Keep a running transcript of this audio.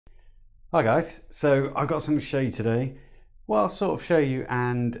Hi guys, so I've got something to show you today. Well, sort of show you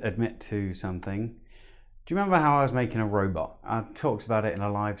and admit to something. Do you remember how I was making a robot? I talked about it in a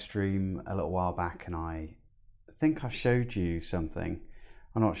live stream a little while back and I think I showed you something.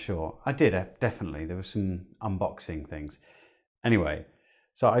 I'm not sure. I did, definitely. There were some unboxing things. Anyway,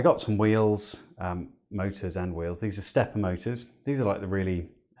 so I got some wheels, motors and wheels. These are stepper motors. These are like the really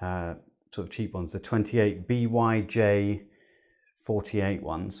sort of cheap ones, the 28 BYJ 48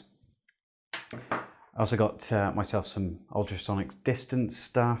 ones. I also got myself some ultrasonic distance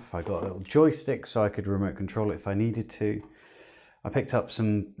stuff. I got a little joystick so I could remote control it if I needed to. I picked up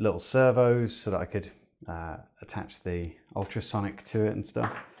some little servos so that I could attach the ultrasonic to it and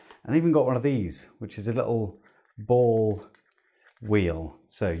stuff. And I even got one of these, which is a little ball wheel.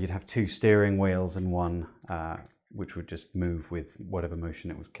 So you'd have two steering wheels and one which would just move with whatever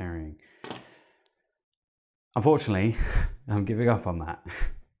motion it was carrying. Unfortunately, I'm giving up on that.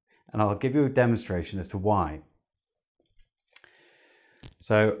 And I'll give you a demonstration as to why.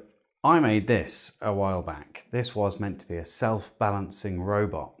 So I made this a while back. This was meant to be a self-balancing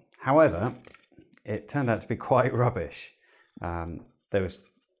robot. However, it turned out to be quite rubbish. There was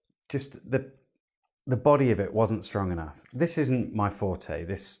just the body of it wasn't strong enough. This isn't my forte,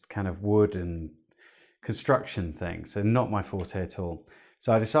 this kind of wood and construction thing. So not my forte at all.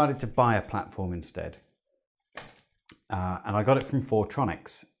 So I decided to buy a platform instead. And I got it from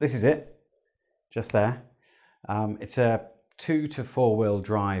 4tronix. This is it, just there. It's a 2 to 4 wheel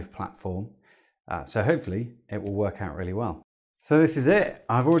drive platform. So hopefully it will work out really well. So this is it.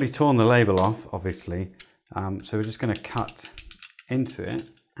 I've already torn the label off, obviously. So we're just gonna cut into it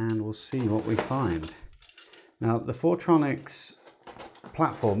and we'll see what we find. Now the 4tronix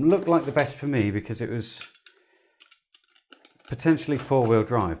platform looked like the best for me because it was potentially 4-wheel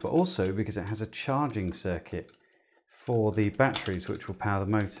drive, but also because it has a charging circuit for the batteries which will power the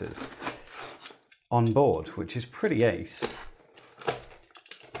motors on board, which is pretty ace.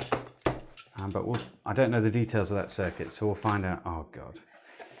 But I don't know the details of that circuit, so we'll find out. Oh God.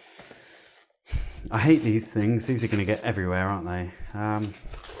 I hate these things. These are going to get everywhere, aren't they? And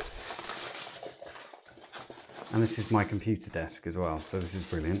this is my computer desk as well, so this is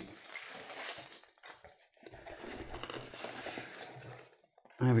brilliant.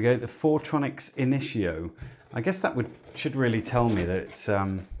 There we go, the 4tronix Initio. I guess that should really tell me that it's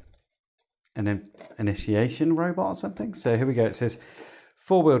an initiation robot or something. So here we go. It says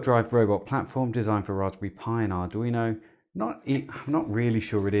 4-wheel drive robot platform designed for Raspberry Pi and Arduino. I'm not really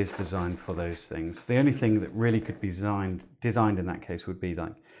sure it is designed for those things. The only thing that really could be designed in that case would be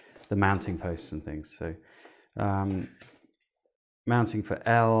like the mounting posts and things. So mounting for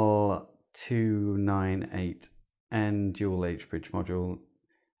L298N dual H-bridge module.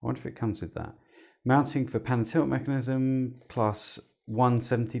 I wonder if it comes with that. Mounting for pan and tilt mechanism, class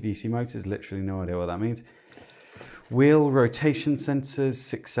 170 DC motors, literally no idea what that means. Wheel rotation sensors,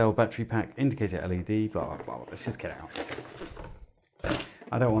 6-cell battery pack, indicator LED, blah, blah, blah. Let's just get out.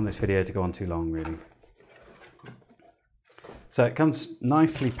 I don't want this video to go on too long, really. So it comes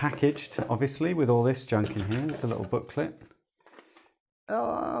nicely packaged, obviously, with all this junk in here. There's a little booklet.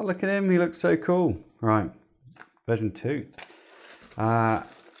 Oh, look at him, he looks so cool. Right, version 2.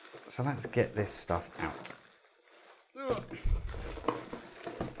 So let's get this stuff out.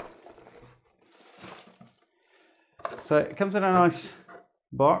 So it comes in a nice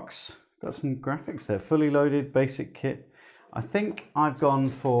box. Got some graphics there. Fully loaded basic kit. I think I've gone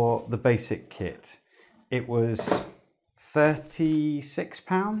for the basic kit. It was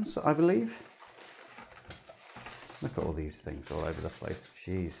 £36, I believe. Look at all these things all over the place.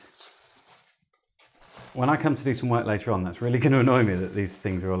 Jeez. When I come to do some work later on, that's really going to annoy me that these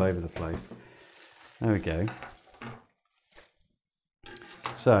things are all over the place. There we go.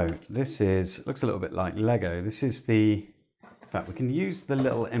 So this looks a little bit like Lego. This is in fact, we can use the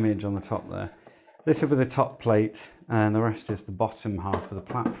little image on the top there. This is with the top plate and the rest is the bottom half of the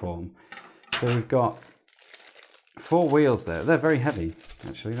platform. So we've got 4 wheels there. They're very heavy,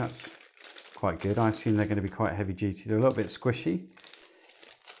 actually. That's quite good. I assume they're going to be quite heavy duty. They're a little bit squishy.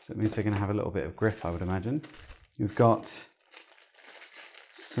 So it means they're going to have a little bit of grip, I would imagine. We've got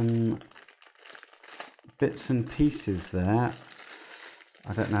some bits and pieces there.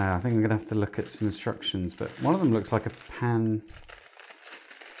 I don't know, I think we're going to have to look at some instructions, but one of them looks like a pan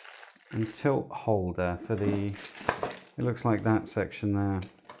and tilt holder for it looks like that section there.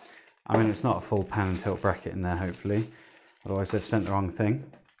 I mean, it's not a full pan and tilt bracket in there, hopefully. Otherwise they've sent the wrong thing.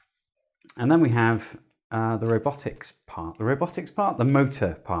 And then we have the robotics part. The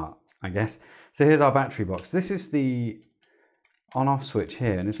motor part, I guess. So here's our battery box. This is the on-off switch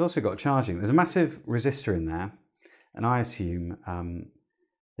here, and it's also got charging. There's a massive resistor in there, and I assume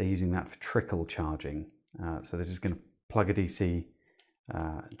they're using that for trickle charging. So they're just going to plug a DC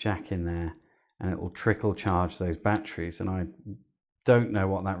jack in there and it will trickle charge those batteries. And I don't know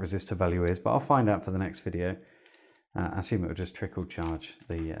what that resistor value is, but I'll find out for the next video. I assume it will just trickle charge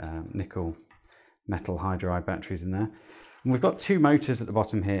the nickel metal hydride batteries in there. And we've got two motors at the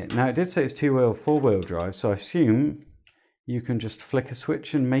bottom here. Now it did say it's 2-wheel, 4-wheel drive, so I assume you can just flick a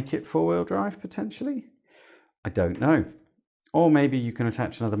switch and make it 4-wheel drive potentially? I don't know. Or maybe you can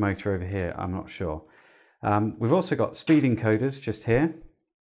attach another motor over here, I'm not sure. We've also got speed encoders just here.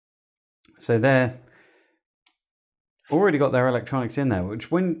 So they're already got their electronics in there, which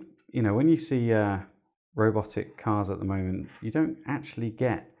when you see robotic cars at the moment, you don't actually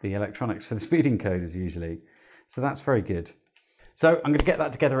get the electronics for the speed encoders usually. So that's very good. So I'm going to get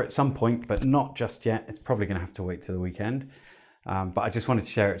that together at some point, but not just yet. It's probably going to have to wait till the weekend. But I just wanted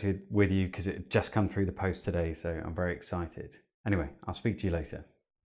to share it with you because it just come through the post today, so I'm very excited. Anyway, I'll speak to you later.